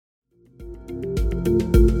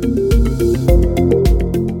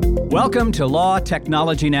Welcome to Law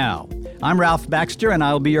Technology Now. I'm Ralph Baxter, and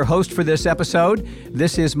I'll be your host for this episode.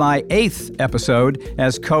 This is my 8th episode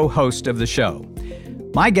as co-host of the show.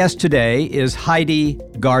 My guest today is Heidi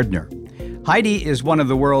Gardner. Heidi is one of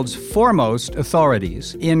the world's foremost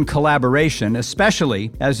authorities in collaboration, especially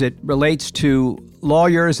as it relates to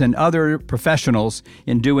lawyers and other professionals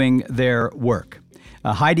in doing their work.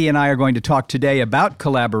 Heidi and I are going to talk today about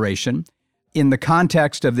collaboration in the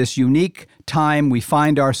context of this unique time we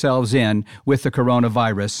find ourselves in with the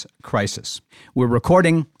coronavirus crisis. We're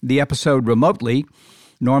recording the episode remotely.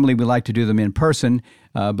 Normally we like to do them in person,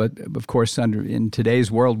 but of course in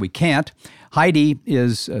today's world we can't. Heidi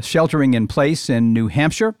is sheltering in place in New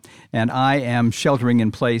Hampshire, and I am sheltering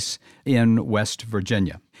in place in West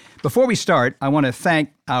Virginia. Before we start, I want to thank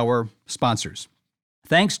our sponsors.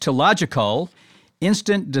 Thanks to Logical,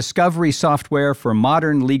 instant discovery software for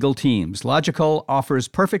modern legal teams. Logical offers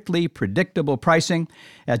perfectly predictable pricing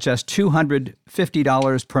at just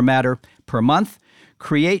 $250 per matter per month.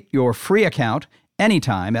 Create your free account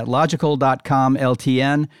anytime at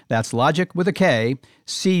logical.com/LTN. That's logic with a K,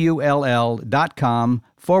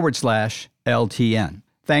 CULL.com/LTN.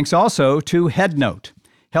 Thanks also to HeadNote,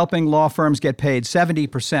 helping law firms get paid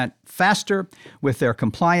 70% faster with their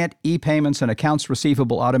compliant e-payments and accounts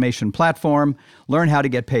receivable automation platform. Learn how to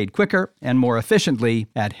get paid quicker and more efficiently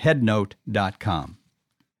at headnote.com.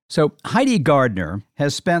 So Heidi Gardner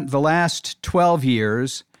has spent the last 12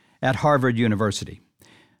 years at Harvard University.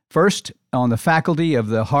 First on the faculty of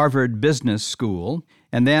the Harvard Business School,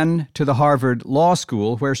 and then to the Harvard Law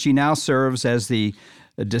School, where she now serves as the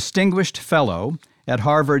Distinguished Fellow at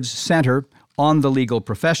Harvard's Center on the Legal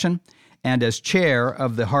Profession and as chair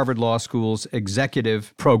of the Harvard Law School's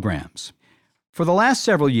executive programs. For the last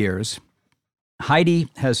several years, Heidi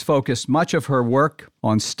has focused much of her work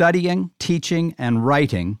on studying, teaching, and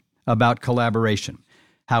writing about collaboration,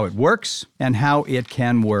 how it works, and how it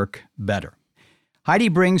can work better. Heidi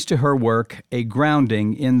brings to her work a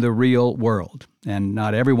grounding in the real world, and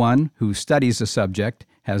not everyone who studies the subject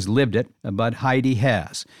has lived it, but Heidi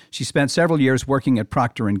has. She spent several years working at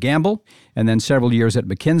Procter & Gamble and then several years at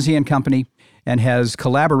McKinsey & Company and has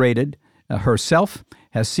collaborated herself,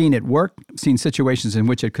 has seen it work, seen situations in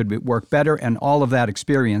which it could work better, and all of that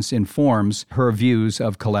experience informs her views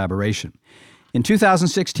of collaboration. In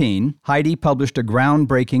 2016, Heidi published a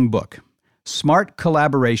groundbreaking book, Smart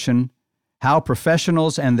Collaboration: How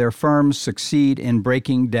Professionals and Their Firms Succeed in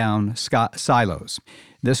Breaking Down Silos.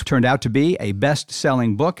 This turned out to be a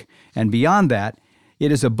best-selling book, and beyond that,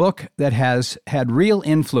 it is a book that has had real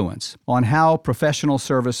influence on how professional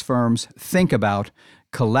service firms think about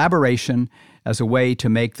collaboration as a way to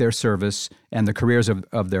make their service and the careers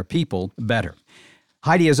of their people better.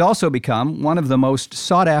 Heidi has also become one of the most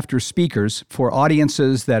sought-after speakers for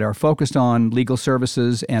audiences that are focused on legal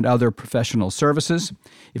services and other professional services.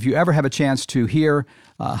 If you ever have a chance to hear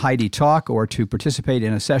Heidi talk or to participate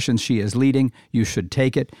in a session she is leading, you should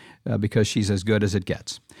take it because she's as good as it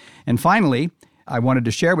gets. And finally, I wanted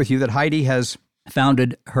to share with you that Heidi has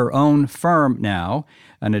founded her own firm now,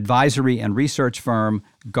 an advisory and research firm,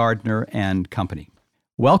 Gardner & Company.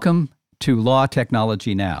 Welcome to Law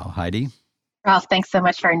Technology Now, Heidi. Ralph, thanks so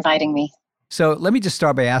much for inviting me. So let me just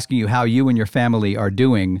start by asking you how you and your family are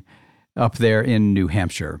doing up there in New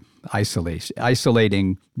Hampshire,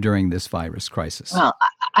 isolating during this virus crisis. Well,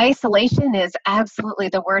 isolation is absolutely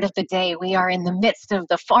the word of the day. We are in the midst of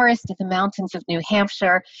the forest of the mountains of New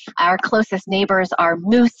Hampshire. Our closest neighbors are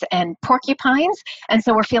moose and porcupines, and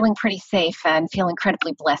so we're feeling pretty safe and feel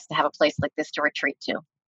incredibly blessed to have a place like this to retreat to.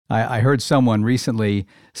 I heard someone recently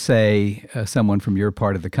say, someone from your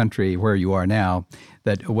part of the country where you are now,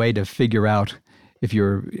 that a way to figure out if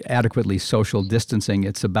you're adequately social distancing,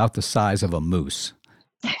 it's about the size of a moose.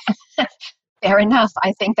 Fair enough.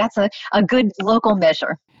 I think that's a good local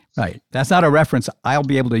measure. Right. That's not a reference I'll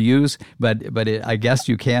be able to use, but I guess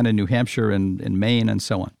you can in New Hampshire and in Maine and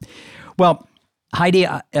so on. Well, Heidi,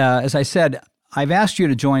 as I said, I've asked you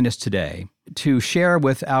to join us today to share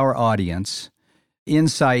with our audience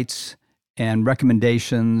insights and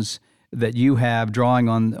recommendations that you have drawing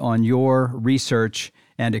on your research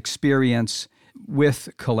and experience with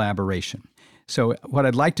collaboration. So what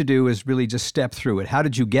I'd like to do is really just step through it. How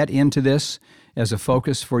did you get into this as a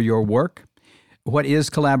focus for your work? What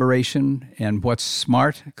is collaboration and what's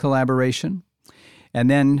smart collaboration?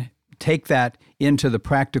 And then take that into the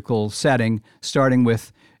practical setting, starting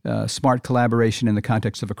with smart collaboration in the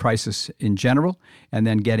context of a crisis in general, and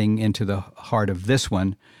then getting into the heart of this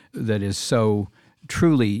one that is so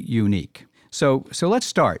truly unique. So let's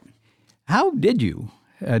start. How did you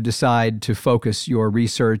decide to focus your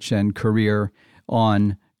research and career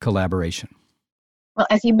on collaboration? Well,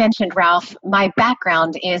 as you mentioned, Ralph, my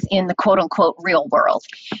background is in the quote unquote real world.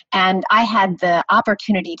 And I had the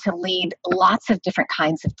opportunity to lead lots of different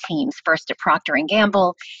kinds of teams, first at Procter and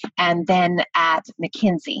Gamble and then at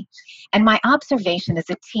McKinsey. And my observation as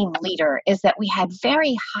a team leader is that we had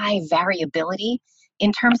very high variability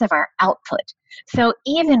in terms of our output. So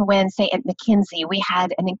even when, say, at McKinsey, we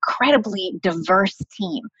had an incredibly diverse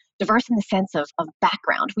team, diverse in the sense of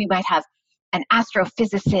background. We might have an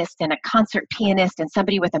astrophysicist and a concert pianist and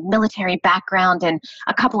somebody with a military background and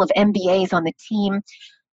a couple of MBAs on the team.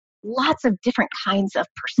 Lots of different kinds of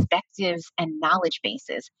perspectives and knowledge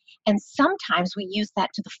bases. And sometimes we use that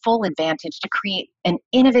to the full advantage to create an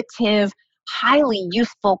innovative, highly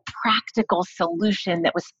useful, practical solution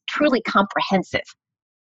that was truly comprehensive.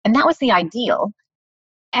 And that was the ideal.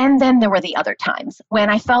 And then there were the other times when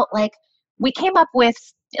I felt like we came up with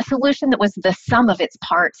a solution that was the sum of its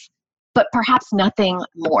parts, but perhaps nothing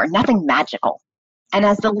more, nothing magical. And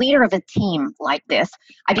as the leader of a team like this,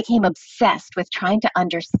 I became obsessed with trying to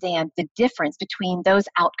understand the difference between those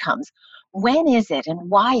outcomes. When is it and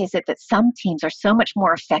why is it that some teams are so much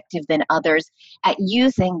more effective than others at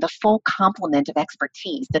using the full complement of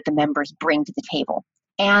expertise that the members bring to the table?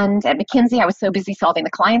 And at McKinsey, I was so busy solving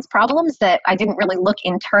the client's problems that I didn't really look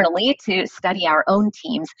internally to study our own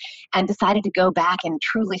teams, and decided to go back and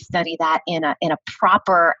truly study that in a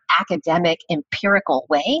proper academic, empirical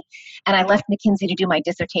way. And I left McKinsey to do my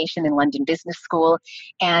dissertation in London Business School,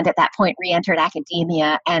 and at that point re-entered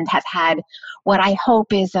academia and have had what I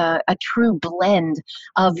hope is a true blend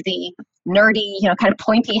of the nerdy, kind of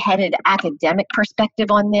pointy-headed academic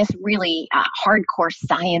perspective on this, really hardcore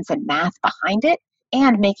science and math behind it,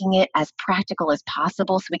 and making it as practical as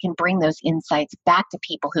possible so we can bring those insights back to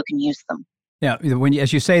people who can use them. Yeah,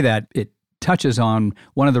 as you say that, it touches on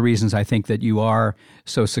one of the reasons I think that you are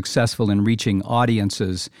so successful in reaching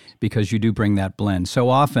audiences, because you do bring that blend. So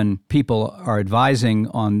often people are advising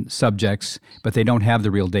on subjects, but they don't have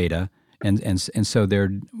the real data. And so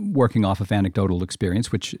they're working off of anecdotal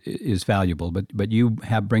experience, which is valuable. But you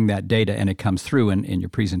bring that data, and it comes through in your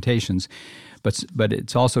presentations. But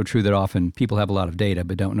it's also true that often people have a lot of data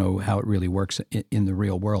but don't know how it really works in the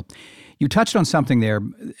real world. You touched on something there,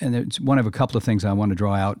 and it's one of a couple of things I want to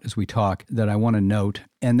draw out as we talk that I want to note,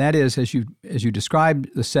 and that is as you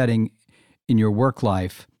described the setting in your work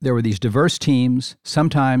life, there were these diverse teams.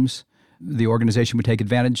 Sometimes the organization would take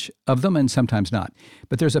advantage of them and sometimes not.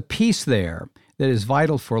 But there's a piece there that is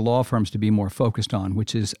vital for law firms to be more focused on,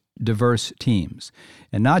 which is diverse teams.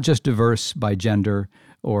 And not just diverse by gender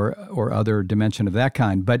or other dimension of that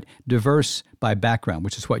kind, but diverse by background,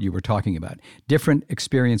 which is what you were talking about. Different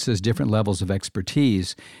experiences, different levels of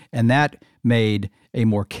expertise, and that made a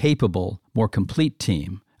more capable, more complete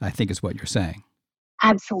team, I think is what you're saying.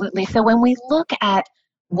 Absolutely. So when we look at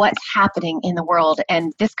what's happening in the world,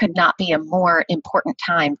 and this could not be a more important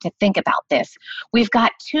time to think about this. We've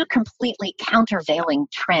got two completely countervailing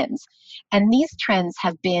trends, and these trends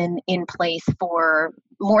have been in place for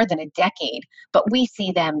more than a decade, but we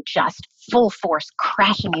see them just full force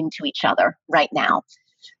crashing into each other right now.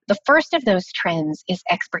 The first of those trends is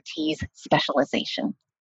expertise specialization.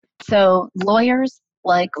 So lawyers,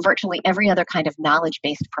 like virtually every other kind of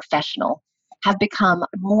knowledge-based professional, have become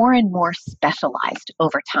more and more specialized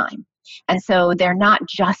over time. And so they're not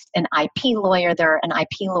just an IP lawyer, they're an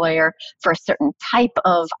IP lawyer for a certain type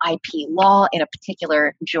of IP law in a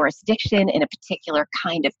particular jurisdiction, in a particular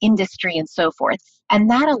kind of industry, and so forth.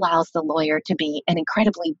 And that allows the lawyer to be an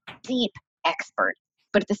incredibly deep expert.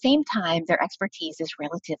 But at the same time, their expertise is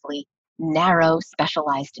relatively narrow,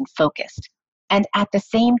 specialized, and focused. And at the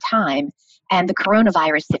same time, and the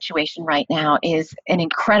coronavirus situation right now is an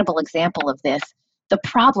incredible example of this, the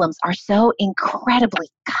problems are so incredibly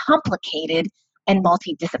complicated and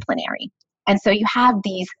multidisciplinary. And so you have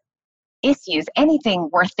these issues. Anything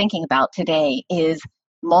worth thinking about today is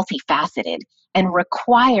multifaceted and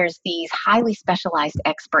requires these highly specialized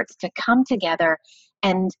experts to come together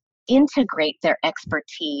and integrate their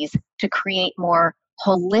expertise to create more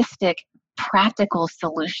holistic, practical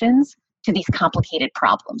solutions to these complicated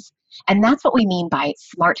problems. And that's what we mean by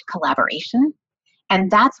smart collaboration.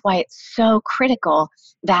 And that's why it's so critical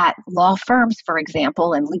that law firms, for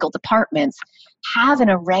example, and legal departments have an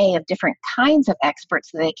array of different kinds of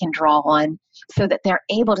experts that they can draw on so that they're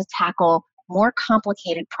able to tackle more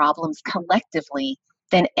complicated problems collectively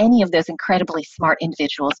than any of those incredibly smart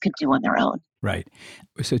individuals could do on their own. Right.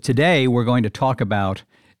 So today we're going to talk about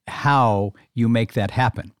how you make that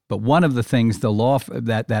happen. But one of the things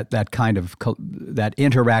that kind of that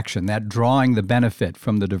interaction, that drawing the benefit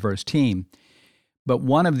from the diverse team, but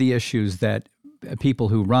one of the issues that people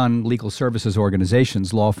who run legal services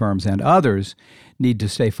organizations, law firms, and others need to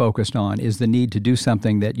stay focused on is the need to do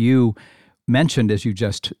something that you mentioned as you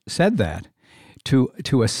just said that,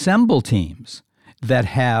 to assemble teams that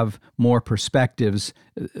have more perspectives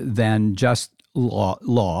than just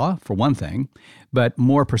law, for one thing, but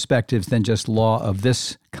more perspectives than just law of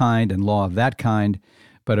this kind and law of that kind,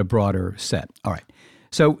 but a broader set. All right.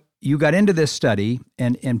 So you got into this study,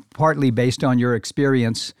 and partly based on your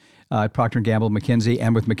experience at Procter & Gamble, McKinsey,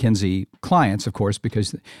 and with McKinsey clients, of course,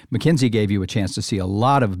 because McKinsey gave you a chance to see a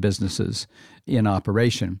lot of businesses in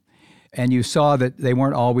operation, and you saw that they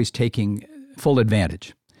weren't always taking full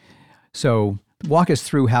advantage. So walk us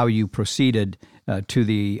through how you proceeded to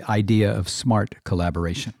the idea of smart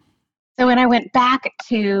collaboration. So when I went back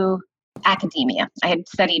to academia, I had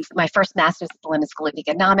studied my first master's at the London School of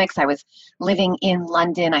Economics. I was living in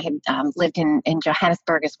London. I had lived in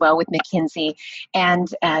Johannesburg as well with McKinsey,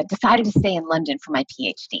 and decided to stay in London for my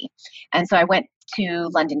PhD. And so I went to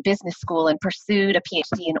London Business School and pursued a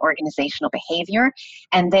PhD in organizational behavior.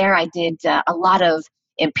 And there I did a lot of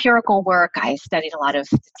empirical work. I studied a lot of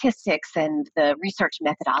statistics and the research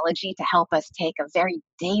methodology to help us take a very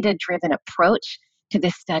data-driven approach to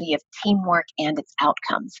this study of teamwork and its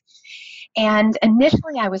outcomes. And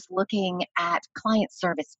initially, I was looking at client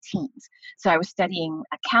service teams. So I was studying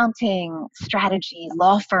accounting, strategy,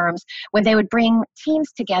 law firms, when they would bring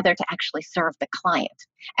teams together to actually serve the client.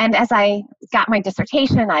 And as I got my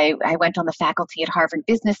dissertation, I went on the faculty at Harvard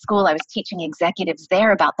Business School. I was teaching executives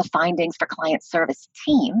there about the findings for client service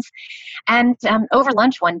teams. And over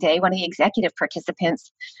lunch one day, one of the executive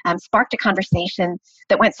participants sparked a conversation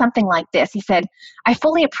that went something like this. He said, "I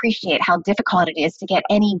fully appreciate how difficult it is to get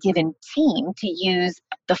any given team to use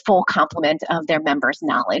the full complement of their members'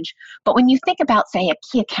 knowledge. But when you think about, say, a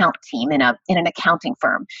key account team in an accounting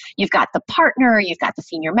firm, you've got the partner, you've got the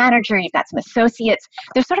senior manager, you've got some associates.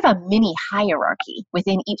 There's sort of a mini hierarchy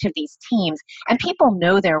within each of these teams, and people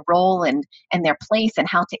know their role and their place and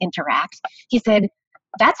how to interact." He said,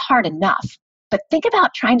 "That's hard enough, but think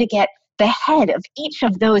about trying to get the head of each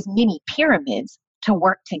of those mini pyramids to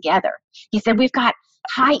work together." He said, "We've got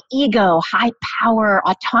high ego, high power,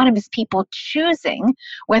 autonomous people choosing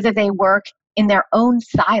whether they work in their own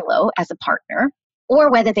silo as a partner or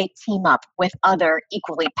whether they team up with other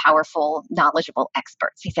equally powerful, knowledgeable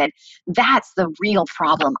experts." He said, "That's the real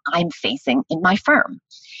problem I'm facing in my firm."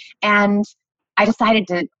 And I decided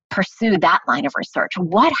to pursue that line of research.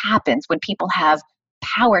 What happens when people have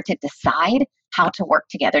power to decide how to work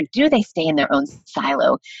together? Do they stay in their own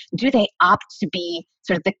silo? Do they opt to be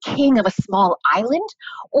sort of the king of a small island,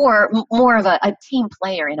 or more of a team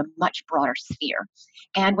player in a much broader sphere?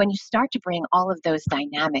 And when you start to bring all of those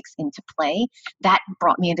dynamics into play, that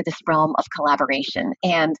brought me into this realm of collaboration.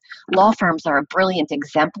 And law firms are a brilliant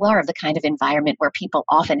exemplar of the kind of environment where people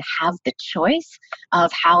often have the choice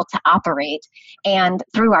of how to operate. And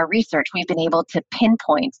through our research, we've been able to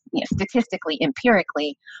pinpoint, statistically,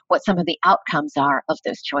 empirically, what some of the outcomes are of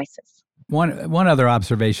those choices. One other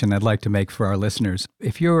observation I'd like to make for our listeners.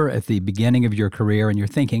 If you're at the beginning of your career and you're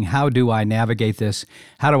thinking, how do I navigate this?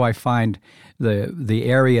 How do I find the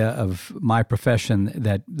area of my profession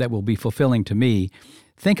that will be fulfilling to me?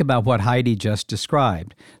 Think about what Heidi just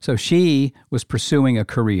described. So she was pursuing a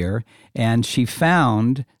career and she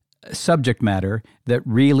found subject matter that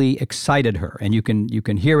really excited her. And you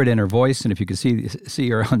can hear it in her voice, and if you could see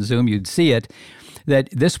her on Zoom, you'd see it, that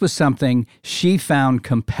this was something she found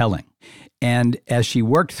compelling. And as she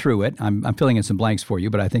worked through it, I'm filling in some blanks for you,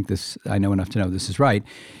 but I know enough to know this is right.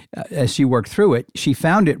 As she worked through it, she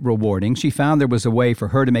found it rewarding. She found there was a way for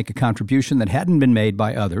her to make a contribution that hadn't been made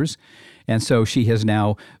by others. And so she has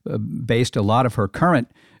now based a lot of her current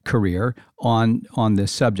career on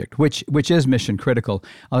this subject, which is mission critical.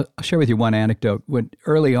 I'll share with you one anecdote.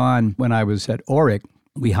 Early on, when I was at Oric,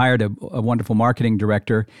 we hired a wonderful marketing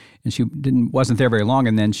director, and she wasn't there very long,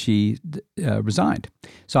 and then she resigned.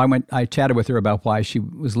 So I chatted with her about why she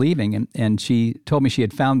was leaving, and she told me she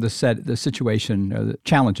had found the situation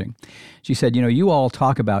challenging. She said, you all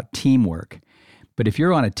talk about teamwork, but if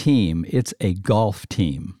you're on a team, it's a golf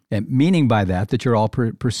team. And meaning by that you're all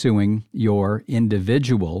pursuing your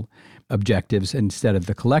individual objectives instead of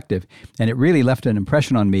the collective. And it really left an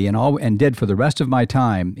impression on me and did for the rest of my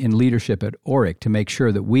time in leadership at Oric to make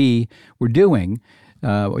sure that we were doing,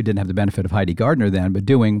 we didn't have the benefit of Heidi Gardner then, but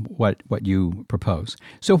doing what you propose.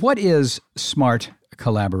 So what is smart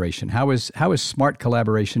collaboration? How is smart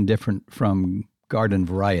collaboration different from garden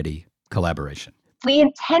variety collaboration? We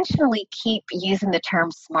intentionally keep using the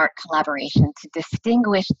term smart collaboration to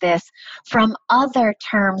distinguish this from other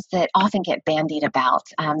terms that often get bandied about,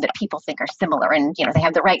 that people think are similar. And, they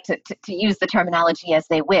have the right to use the terminology as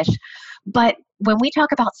they wish. But when we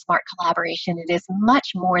talk about smart collaboration, it is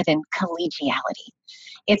much more than collegiality.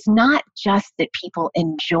 It's not just that people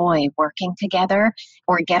enjoy working together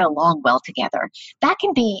or get along well together. That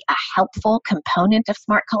can be a helpful component of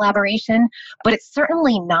smart collaboration, but it's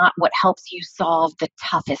certainly not what helps you solve the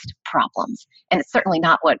toughest problems. And it's certainly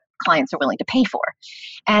not what clients are willing to pay for.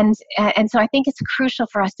 And so I think it's crucial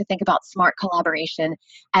for us to think about smart collaboration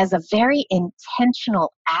as a very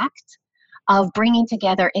intentional act of bringing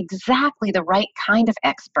together exactly the right kind of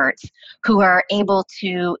experts who are able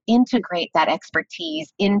to integrate that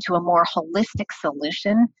expertise into a more holistic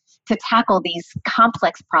solution to tackle these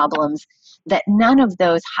complex problems that none of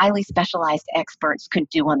those highly specialized experts could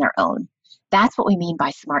do on their own. That's what we mean by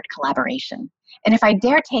smart collaboration. And if I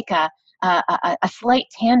dare take a slight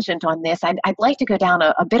tangent on this, I'd like to go down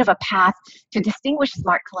a bit of a path to distinguish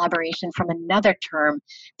smart collaboration from another term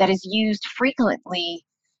that is used frequently,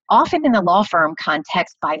 often in the law firm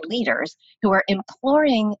context, by leaders who are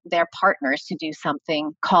imploring their partners to do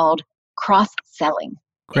something called cross-selling.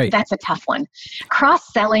 Great. That's a tough one.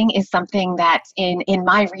 Cross-selling is something that in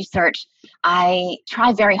my research, I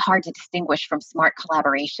try very hard to distinguish from smart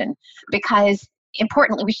collaboration, because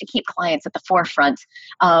importantly, we should keep clients at the forefront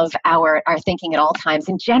of our thinking at all times.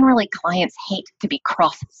 And generally, clients hate to be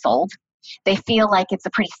cross-sold. They feel like it's a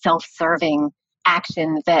pretty self-serving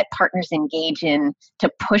action that partners engage in to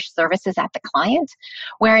push services at the client.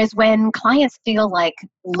 Whereas when clients feel like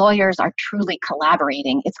lawyers are truly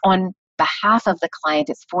collaborating, it's on behalf of the client,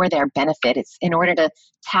 it's for their benefit, it's in order to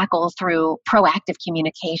tackle through proactive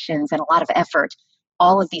communications and a lot of effort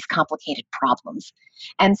all of these complicated problems.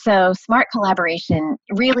 And so smart collaboration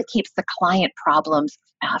really keeps the client problems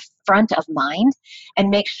front of mind and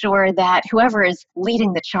makes sure that whoever is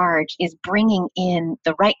leading the charge is bringing in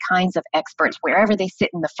the right kinds of experts wherever they sit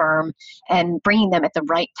in the firm and bringing them at the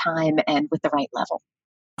right time and with the right level.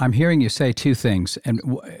 I'm hearing you say two things, and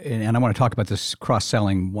I want to talk about this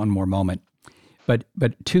cross-selling one more moment, but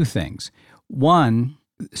two things. One,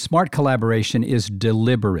 smart collaboration is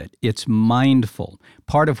deliberate. It's mindful.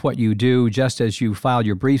 Part of what you do, just as you file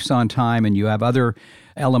your briefs on time and you have other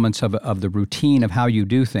elements of the routine of how you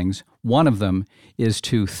do things, one of them is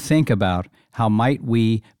to think about how might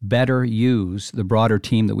we better use the broader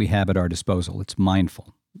team that we have at our disposal. It's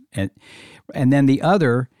mindful. And then the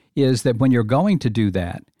other is that when you're going to do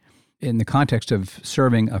that, in the context of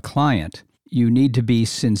serving a client, you need to be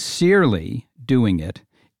sincerely doing it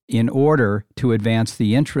in order to advance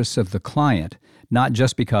the interests of the client, not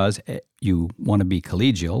just because you want to be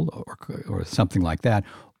collegial or something like that,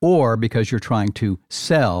 or because you're trying to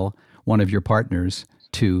sell one of your partners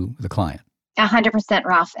to the client. 100%,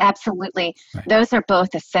 Ralph. Absolutely. Right. Those are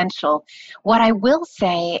both essential. What I will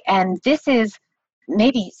say, and this is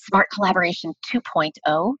maybe smart collaboration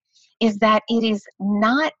 2.0, is that it is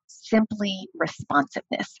not simply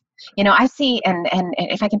responsiveness. I see, and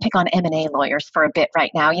if I can pick on M&A lawyers for a bit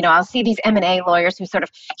right now, I'll see these M&A lawyers who sort of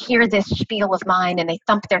hear this spiel of mine and they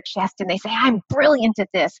thump their chest and they say, I'm brilliant at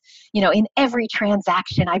this. In every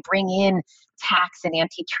transaction, I bring in tax and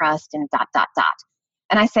antitrust and ...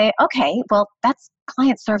 And I say, okay, well, that's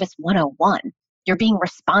client service 101. You're being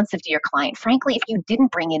responsive to your client. Frankly, if you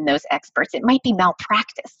didn't bring in those experts, it might be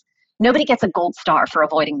malpractice. Nobody gets a gold star for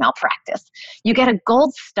avoiding malpractice. You get a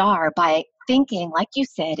gold star by thinking, like you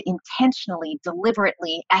said, intentionally,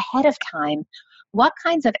 deliberately, ahead of time, what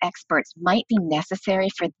kinds of experts might be necessary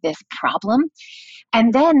for this problem.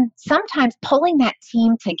 And then sometimes pulling that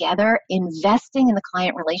team together, investing in the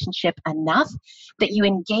client relationship enough that you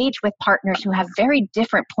engage with partners who have very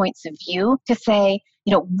different points of view to say,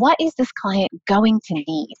 what is this client going to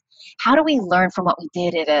need? How do we learn from what we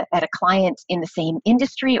did at a client in the same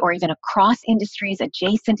industry or even across industries,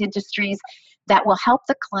 adjacent industries, that will help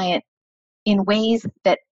the client in ways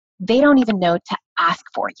that they don't even know to ask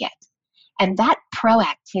for yet? And that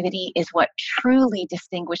proactivity is what truly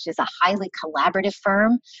distinguishes a highly collaborative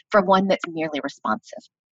firm from one that's merely responsive.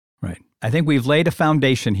 Right. I think we've laid a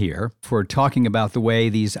foundation here for talking about the way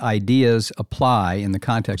these ideas apply in the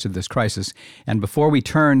context of this crisis. And before we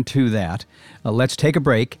turn to that, let's take a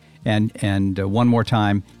break and one more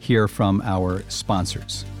time hear from our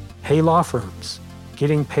sponsors. Hey, law firms.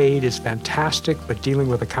 Getting paid is fantastic, but dealing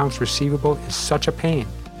with accounts receivable is such a pain.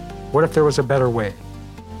 What if there was a better way?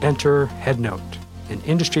 Enter Headnote, an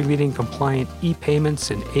industry-leading compliant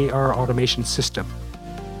e-payments and AR automation system.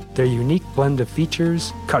 Their unique blend of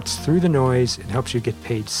features cuts through the noise and helps you get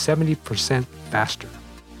paid 70% faster.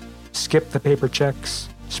 Skip the paper checks,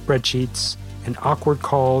 spreadsheets, and awkward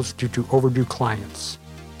calls due to overdue clients.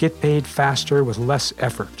 Get paid faster with less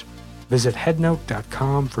effort. Visit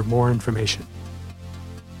headnote.com for more information.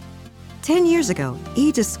 10 years ago,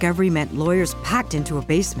 e-discovery meant lawyers packed into a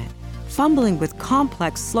basement, fumbling with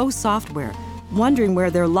complex, slow software, wondering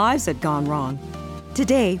where their lives had gone wrong.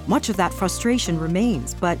 Today, much of that frustration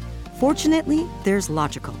remains, but fortunately, there's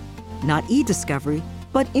Logical. Not e-discovery,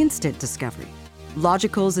 but instant discovery.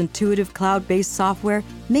 Logical's intuitive cloud-based software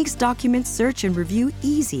makes document search and review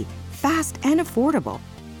easy, fast, and affordable.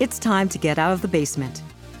 It's time to get out of the basement.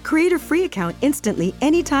 Create a free account instantly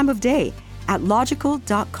any time of day at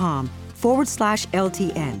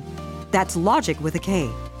logical.com/LTN. That's logic with a K.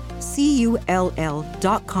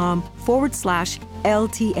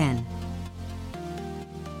 CULL.com/LTN.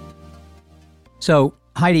 So,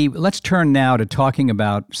 Heidi, let's turn now to talking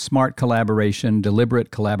about smart collaboration,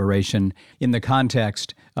 deliberate collaboration in the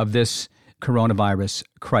context of this coronavirus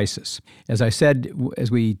crisis. As I said,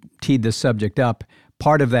 as we teed this subject up,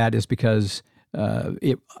 part of that is because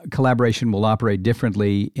collaboration will operate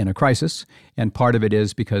differently in a crisis, and part of it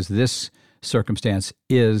is because this circumstance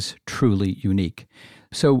is truly unique.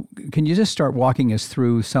 So can you just start walking us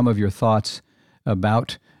through some of your thoughts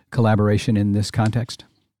about collaboration in this context?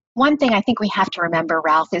 One thing I think we have to remember,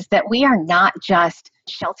 Ralph, is that we are not just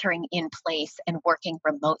sheltering in place and working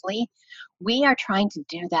remotely. We are trying to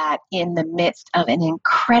do that in the midst of an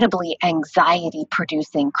incredibly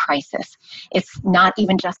anxiety-producing crisis. It's not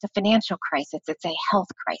even just a financial crisis, it's a health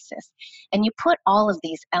crisis. And you put all of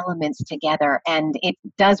these elements together, and it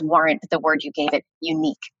does warrant the word you gave it,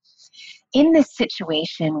 unique. In this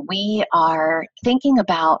situation, we are thinking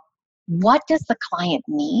about what does the client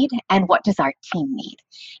need and what does our team need?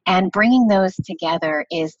 And bringing those together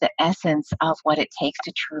is the essence of what it takes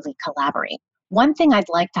to truly collaborate. One thing I'd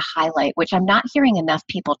like to highlight, which I'm not hearing enough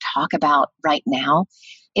people talk about right now,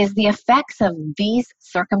 is the effects of these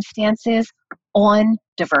circumstances on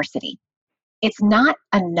diversity. It's not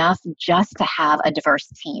enough just to have a diverse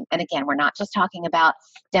team. And again, we're not just talking about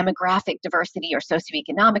demographic diversity or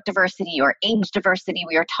socioeconomic diversity or age diversity.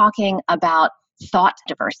 We are talking about thought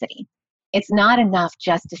diversity. It's not enough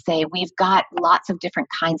just to say we've got lots of different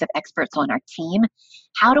kinds of experts on our team.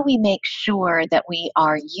 How do we make sure that we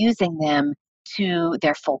are using them to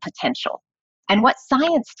their full potential? And what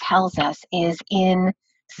science tells us is in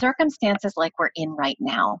circumstances like we're in right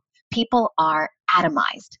now, people are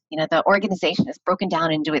atomized. The organization is broken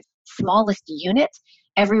down into its smallest unit.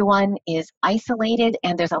 Everyone is isolated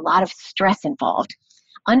and there's a lot of stress involved.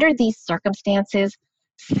 Under these circumstances,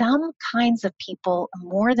 some kinds of people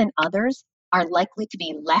more than others are likely to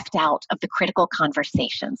be left out of the critical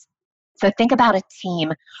conversations. So think about a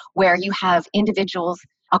team where you have individuals,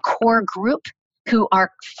 a core group who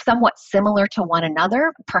are somewhat similar to one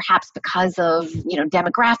another, perhaps because of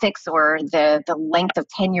demographics or the length of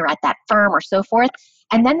tenure at that firm or so forth.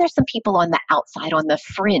 And then there's some people on the outside, on the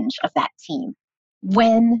fringe of that team.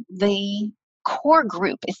 When the core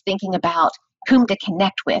group is thinking about whom to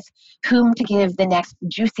connect with, whom to give the next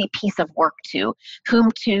juicy piece of work to,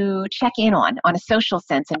 whom to check in on a social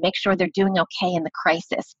sense and make sure they're doing okay in the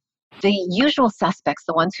crisis. The usual suspects,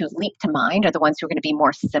 the ones who leap to mind, are the ones who are going to be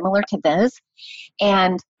more similar to those.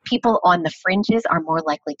 And people on the fringes are more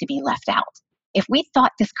likely to be left out. If we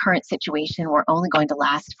thought this current situation were only going to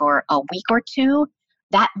last for a week or two,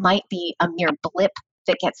 that might be a mere blip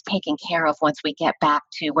that gets taken care of once we get back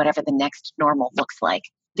to whatever the next normal looks like.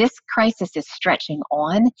 This crisis is stretching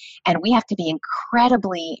on, and we have to be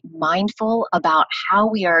incredibly mindful about how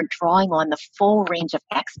we are drawing on the full range of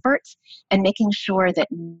experts and making sure that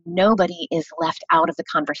nobody is left out of the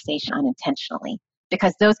conversation unintentionally,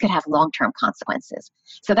 because those could have long-term consequences.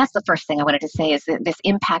 So that's the first thing I wanted to say, is that this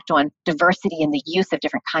impact on diversity and the use of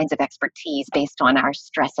different kinds of expertise based on our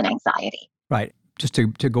stress and anxiety. Right. Just to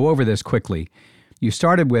go over this quickly, you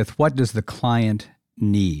started with what does the client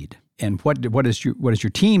need? And what does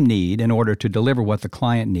your team need in order to deliver what the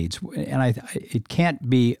client needs? And it can't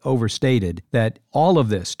be overstated that all of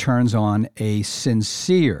this turns on a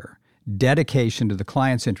sincere dedication to the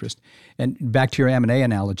client's interest. And back to your M&A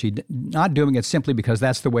analogy, not doing it simply because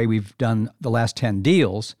that's the way we've done the last 10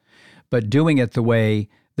 deals, but doing it the way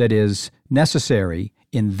that is necessary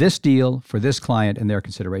in this deal for this client and their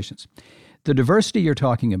considerations. The diversity you're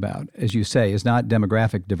talking about, as you say, is not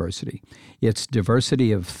demographic diversity. It's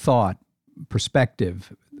diversity of thought,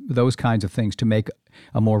 perspective, those kinds of things to make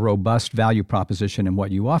a more robust value proposition in what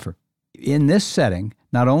you offer. In this setting,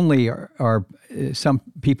 not only are some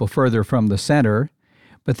people further from the center,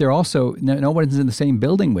 but they're also, no one's in the same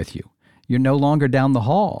building with you. You're no longer down the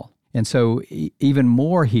hall. And so even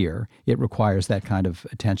more here, it requires that kind of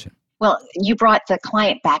attention. Well, you brought the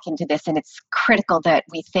client back into this, and it's critical that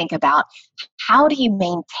we think about how do you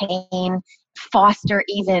maintain, foster,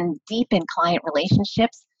 even deepen client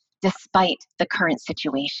relationships despite the current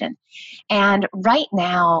situation. And right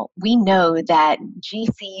now, we know that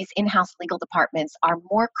GCs, in-house legal departments, are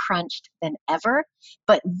more crunched than ever,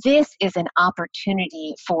 but this is an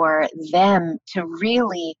opportunity for them to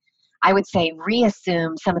really, I would say,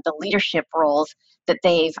 reassume some of the leadership roles that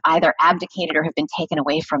they've either abdicated or have been taken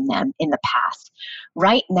away from them in the past.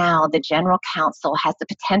 Right now, the general counsel has the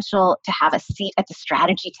potential to have a seat at the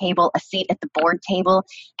strategy table, a seat at the board table,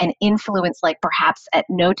 and influence like perhaps at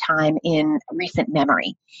no time in recent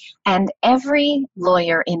memory. And every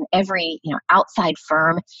lawyer in every outside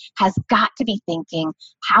firm has got to be thinking,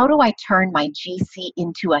 how do I turn my GC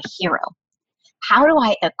into a hero? How do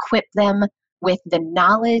I equip them with the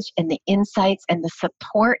knowledge and the insights and the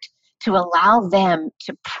support to allow them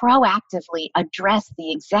to proactively address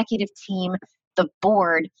the executive team, the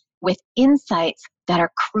board, with insights that are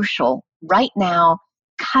crucial right now,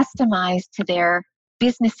 customized to their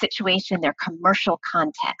business situation, their commercial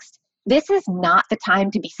context. This is not the time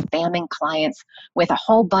to be spamming clients with a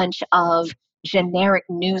whole bunch of generic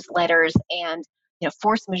newsletters and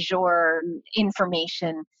force majeure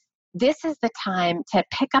information. This is the time to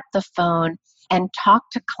pick up the phone and talk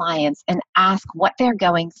to clients and ask what they're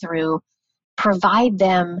going through, provide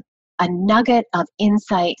them a nugget of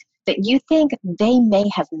insight that you think they may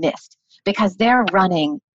have missed because they're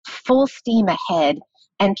running full steam ahead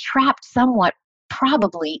and trapped somewhat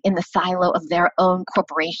probably in the silo of their own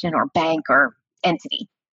corporation or bank or entity.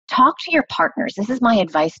 Talk to your partners. This is my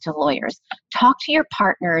advice to lawyers. Talk to your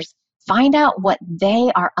partners. Find out what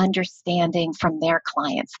they are understanding from their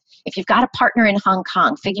clients. If you've got a partner in Hong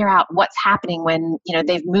Kong, figure out what's happening when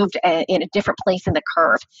they've moved in a different place in the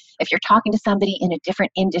curve. If you're talking to somebody in a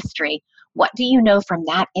different industry, what do you know from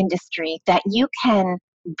that industry that you can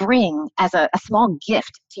bring as a small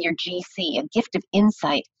gift to your GC, a gift of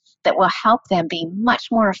insight that will help them be much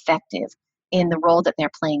more effective in the role that they're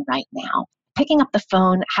playing right now? Picking up the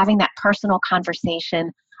phone, having that personal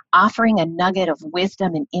conversation, offering a nugget of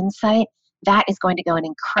wisdom and insight, that is going to go an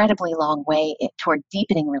incredibly long way toward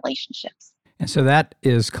deepening relationships. And so that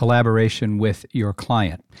is collaboration with your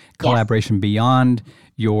client, collaboration beyond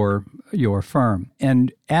your firm.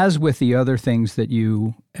 And as with the other things that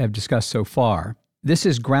you have discussed so far, this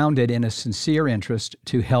is grounded in a sincere interest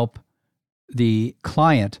to help the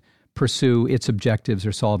client pursue its objectives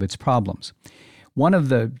or solve its problems. One of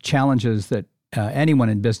the challenges that anyone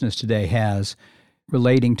in business today has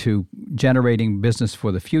relating to generating business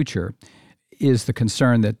for the future is the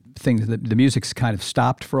concern that the music's kind of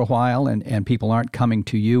stopped for a while and people aren't coming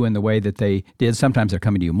to you in the way that they did. Sometimes they're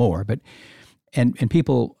coming to you more, but and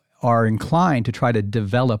people are inclined to try to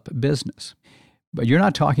develop business. But you're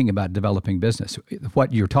not talking about developing business.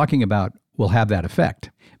 What you're talking about will have that effect,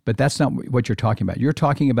 but that's not what you're talking about. You're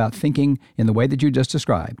talking about thinking in the way that you just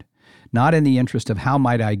described, not in the interest of how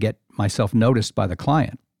might I get myself noticed by the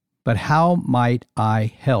client, but how might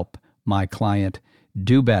I help my client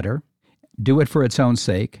do better, do it for its own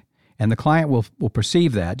sake, and the client will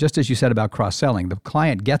perceive that, just as you said about cross-selling. The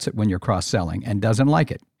client gets it when you're cross-selling and doesn't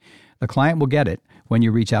like it. The client will get it when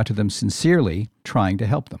you reach out to them sincerely, trying to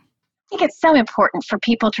help them. I think it's so important for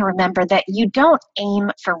people to remember that you don't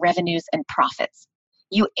aim for revenues and profits.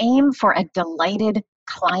 You aim for a delighted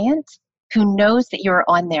client who knows that you're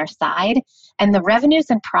on their side, and the revenues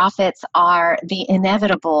and profits are the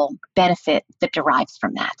inevitable benefit that derives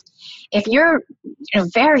from that. If you're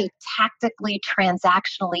very tactically,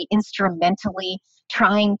 transactionally, instrumentally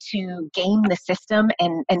trying to game the system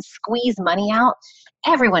and squeeze money out,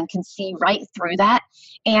 everyone can see right through that.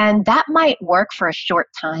 And that might work for a short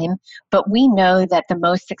time, but we know that the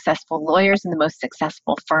most successful lawyers and the most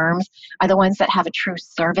successful firms are the ones that have a true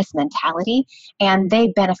service mentality, and they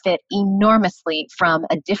benefit enormously from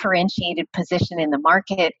a differentiated position in the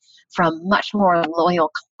market, from much more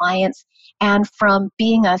loyal clients, and from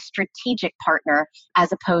being a strategic partner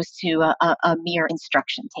as opposed to a mere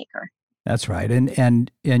instruction taker. That's right.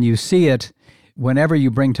 And you see it whenever you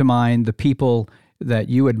bring to mind the people that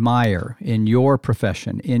you admire in your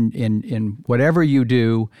profession, in whatever you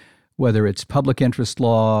do, whether it's public interest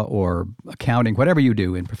law or accounting, whatever you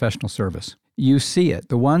do in professional service. You see it.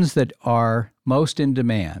 The ones that are most in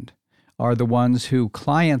demand are the ones who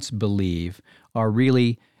clients believe are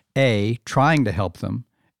really, A, trying to help them,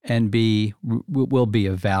 and B, will be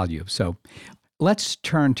of value. So let's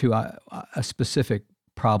turn to a specific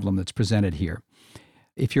problem that's presented here.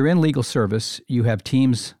 If you're in legal service, you have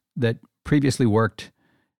teams that previously worked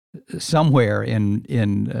somewhere in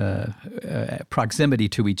proximity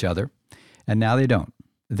to each other, and now they don't.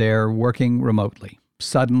 they're working remotely,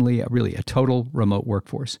 suddenly, really a total remote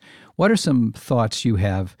workforce. What are some thoughts you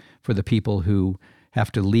have for the people who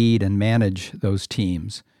have to lead and manage those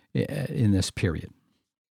teams in this period?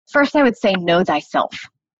 First, I would say know thyself.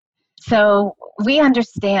 So we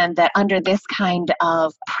understand that under this kind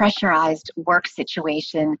of pressurized work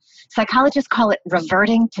situation, psychologists call it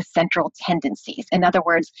reverting to central tendencies. In other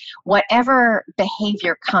words, whatever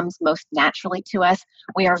behavior comes most naturally to us,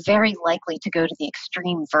 we are very likely to go to the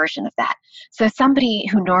extreme version of that. So somebody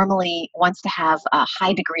who normally wants to have a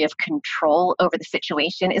high degree of control over the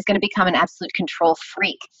situation is going to become an absolute control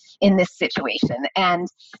freak in this situation. And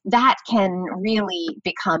that can really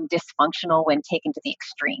become dysfunctional when taken to the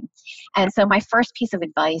extreme. And so my first piece of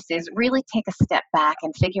advice is really take a step back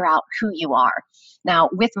and figure out who you are. Now,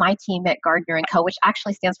 with my team at Gardner & Co., which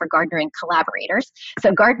actually stands for Gardner & Collaborators,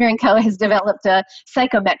 so Gardner & Co. has developed a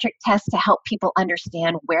psychometric test to help people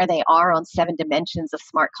understand where they are on 7 dimensions of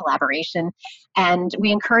smart collaboration. And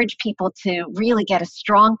we encourage people to really get a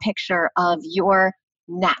strong picture of your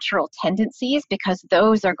natural tendencies, because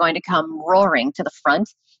those are going to come roaring to the front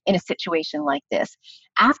in a situation like this.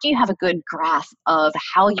 After you have a good grasp of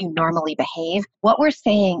how you normally behave, what we're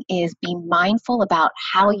saying is be mindful about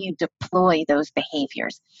how you deploy those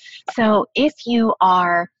behaviors. So if you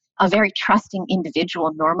are a very trusting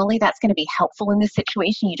individual normally, that's going to be helpful in this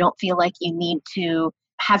situation. You don't feel like you need to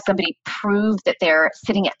have somebody prove that they're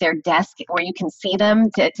sitting at their desk where you can see them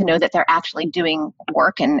to know that they're actually doing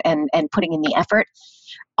work and putting in the effort.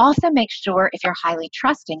 Also make sure, if you're highly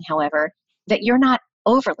trusting, however, that you're not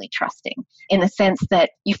overly trusting, in the sense that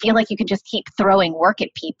you feel like you could just keep throwing work at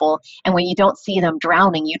people, and when you don't see them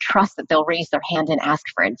drowning, you trust that they'll raise their hand and ask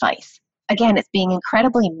for advice. Again, it's being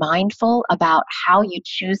incredibly mindful about how you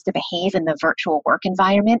choose to behave in the virtual work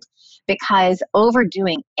environment, because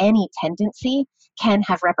overdoing any tendency can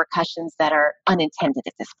have repercussions that are unintended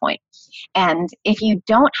at this point. And if you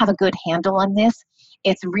don't have a good handle on this,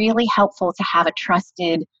 it's really helpful to have a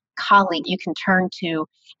trusted colleague you can turn to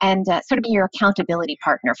and sort of be your accountability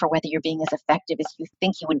partner for whether you're being as effective as you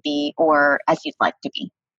think you would be or as you'd like to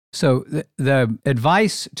be. So the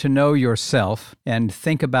advice to know yourself and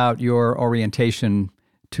think about your orientation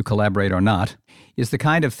to collaborate or not is the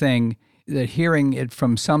kind of thing that hearing it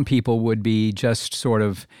from some people would be just sort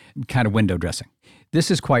of kind of window dressing.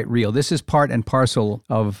 This is quite real. This is part and parcel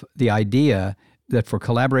of the idea that for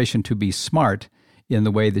collaboration to be smart in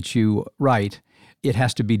the way that you write, it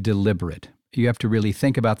has to be deliberate. You have to really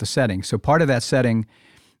think about the setting. So part of that setting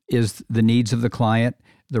is the needs of the client,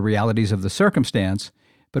 the realities of the circumstance,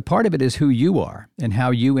 but part of it is who you are and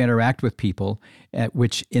how you interact with people,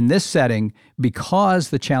 which in this setting, because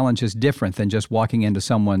the challenge is different than just walking into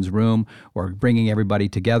someone's room or bringing everybody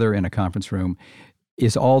together in a conference room,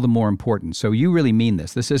 is all the more important. So you really mean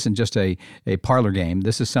this. This isn't just a parlor game.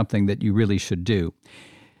 This is something that you really should do.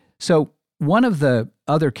 So one of the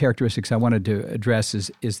other characteristics I wanted to address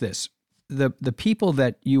is this. The people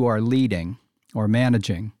that you are leading or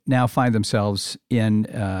managing now find themselves in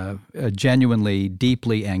a genuinely,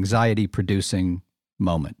 deeply anxiety-producing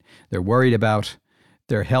moment. They're worried about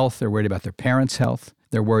their health. They're worried about their parents' health.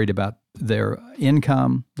 They're worried about their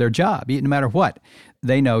income, their job, no matter what.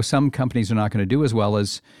 They know some companies are not going to do as well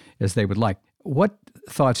as they would like. What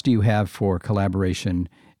thoughts do you have for collaboration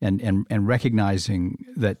and recognizing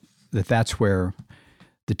that's where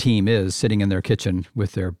the team is sitting in their kitchen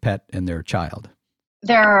with their pet and their child?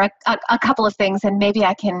 There are a couple of things, and maybe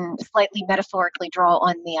I can slightly metaphorically draw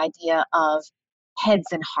on the idea of heads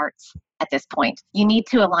and hearts at this point. You need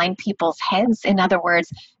to align people's heads. In other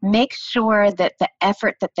words, make sure that the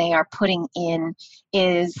effort that they are putting in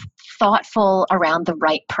is thoughtful around the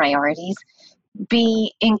right priorities.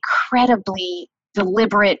 Be incredibly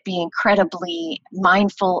deliberate, be incredibly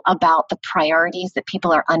mindful about the priorities that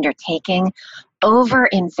people are undertaking.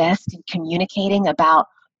 Over-invest in communicating about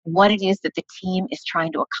what it is that the team is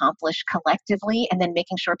trying to accomplish collectively, and then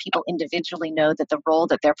making sure people individually know that the role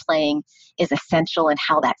that they're playing is essential and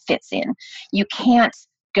how that fits in. You can't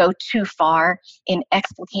go too far in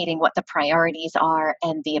explicating what the priorities are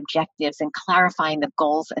and the objectives and clarifying the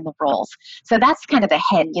goals and the roles. So that's kind of the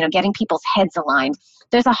head, getting people's heads aligned.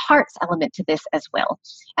 There's a hearts element to this as well.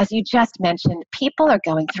 As you just mentioned, people are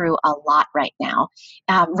going through a lot right now,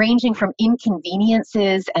 ranging from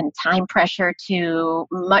inconveniences and time pressure to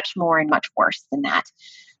much more and much worse than that.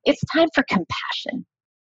 It's time for compassion.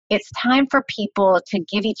 It's time for people to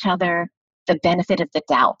give each other the benefit of the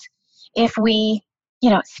doubt. If we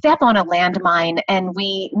step on a landmine and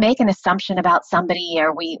we make an assumption about somebody,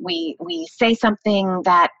 or we say something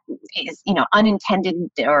that is, unintended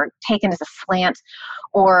or taken as a slant,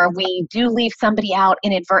 or we do leave somebody out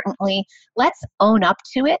inadvertently, let's own up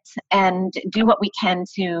to it and do what we can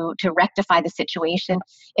to rectify the situation.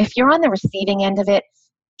 If you're on the receiving end of it,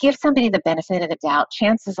 give somebody the benefit of the doubt.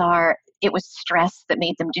 Chances are it was stress that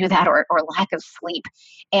made them do that, or lack of sleep,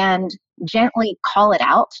 and gently call it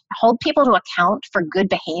out. Hold people to account for good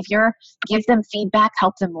behavior, give them feedback,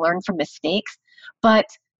 help them learn from mistakes. But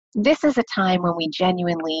this is a time when we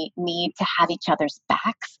genuinely need to have each other's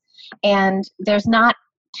backs, and there's not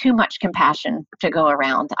too much compassion to go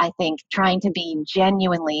around. I think trying to be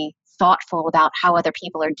genuinely thoughtful about how other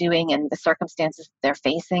people are doing and the circumstances they're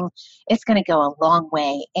facing, it's going to go a long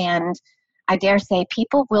way. And I dare say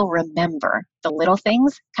people will remember the little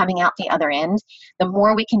things coming out the other end. The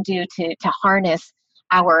more we can do to harness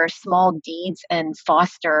our small deeds and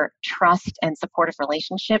foster trust and supportive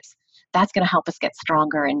relationships, that's going to help us get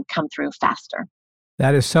stronger and come through faster.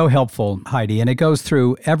 That is so helpful, Heidi, and it goes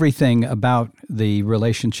through everything about the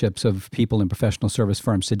relationships of people in professional service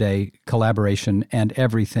firms today, collaboration, and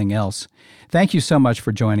everything else. Thank you so much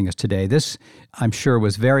for joining us today. This, I'm sure,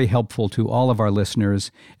 was very helpful to all of our listeners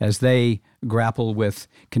as they grapple with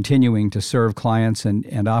continuing to serve clients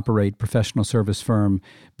and operate professional service firm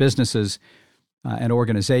businesses and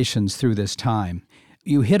organizations through this time.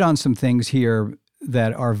 You hit on some things here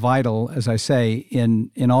that are vital, as I say,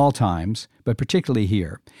 in all times, but particularly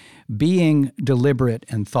here. Being deliberate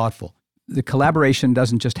and thoughtful. The collaboration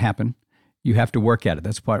doesn't just happen. You have to work at it.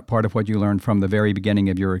 That's part of what you learned from the very beginning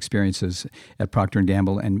of your experiences at Procter &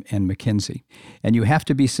 Gamble and McKinsey. And you have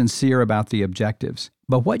to be sincere about the objectives.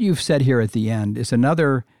 But what you've said here at the end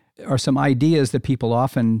are some ideas that people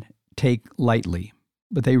often take lightly,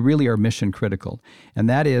 but they really are mission critical. And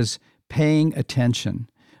that is paying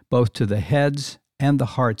attention both to the heads and the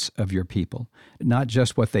hearts of your people, not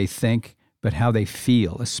just what they think, but how they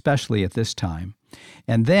feel, especially at this time.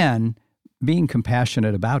 And then being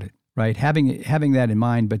compassionate about it, right? Having that in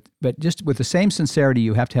mind, but just with the same sincerity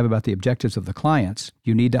you have to have about the objectives of the clients,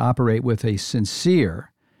 you need to operate with a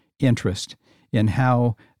sincere interest in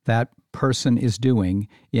how that person is doing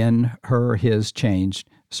in her or his changed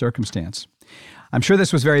circumstance. I'm sure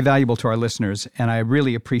this was very valuable to our listeners, and I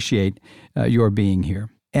really appreciate your being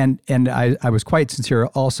here. And I was quite sincere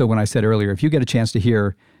also when I said earlier, if you get a chance to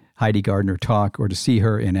hear Heidi Gardner talk or to see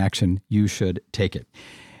her in action, you should take it.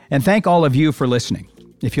 And thank all of you for listening.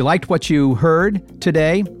 If you liked what you heard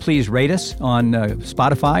today, please rate us on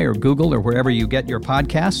Spotify or Google or wherever you get your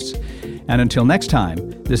podcasts. And until next time,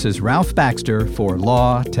 this is Ralph Baxter for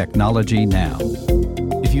Law Technology Now.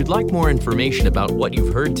 If you'd like more information about what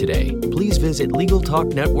you've heard today, please visit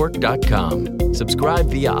LegalTalkNetwork.com. Subscribe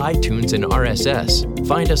via iTunes and RSS.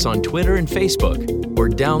 Find us on Twitter and Facebook, or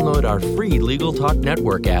download our free Legal Talk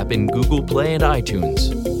Network app in Google Play and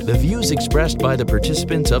iTunes. The views expressed by the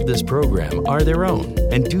participants of this program are their own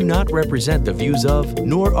and do not represent the views of,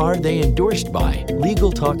 nor are they endorsed by,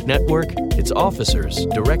 Legal Talk Network, its officers,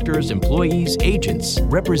 directors, employees, agents,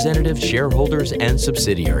 representatives, shareholders, and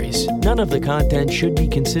subsidiaries. None of the content should be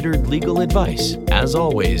considered legal advice. As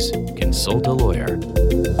always, consult a lawyer.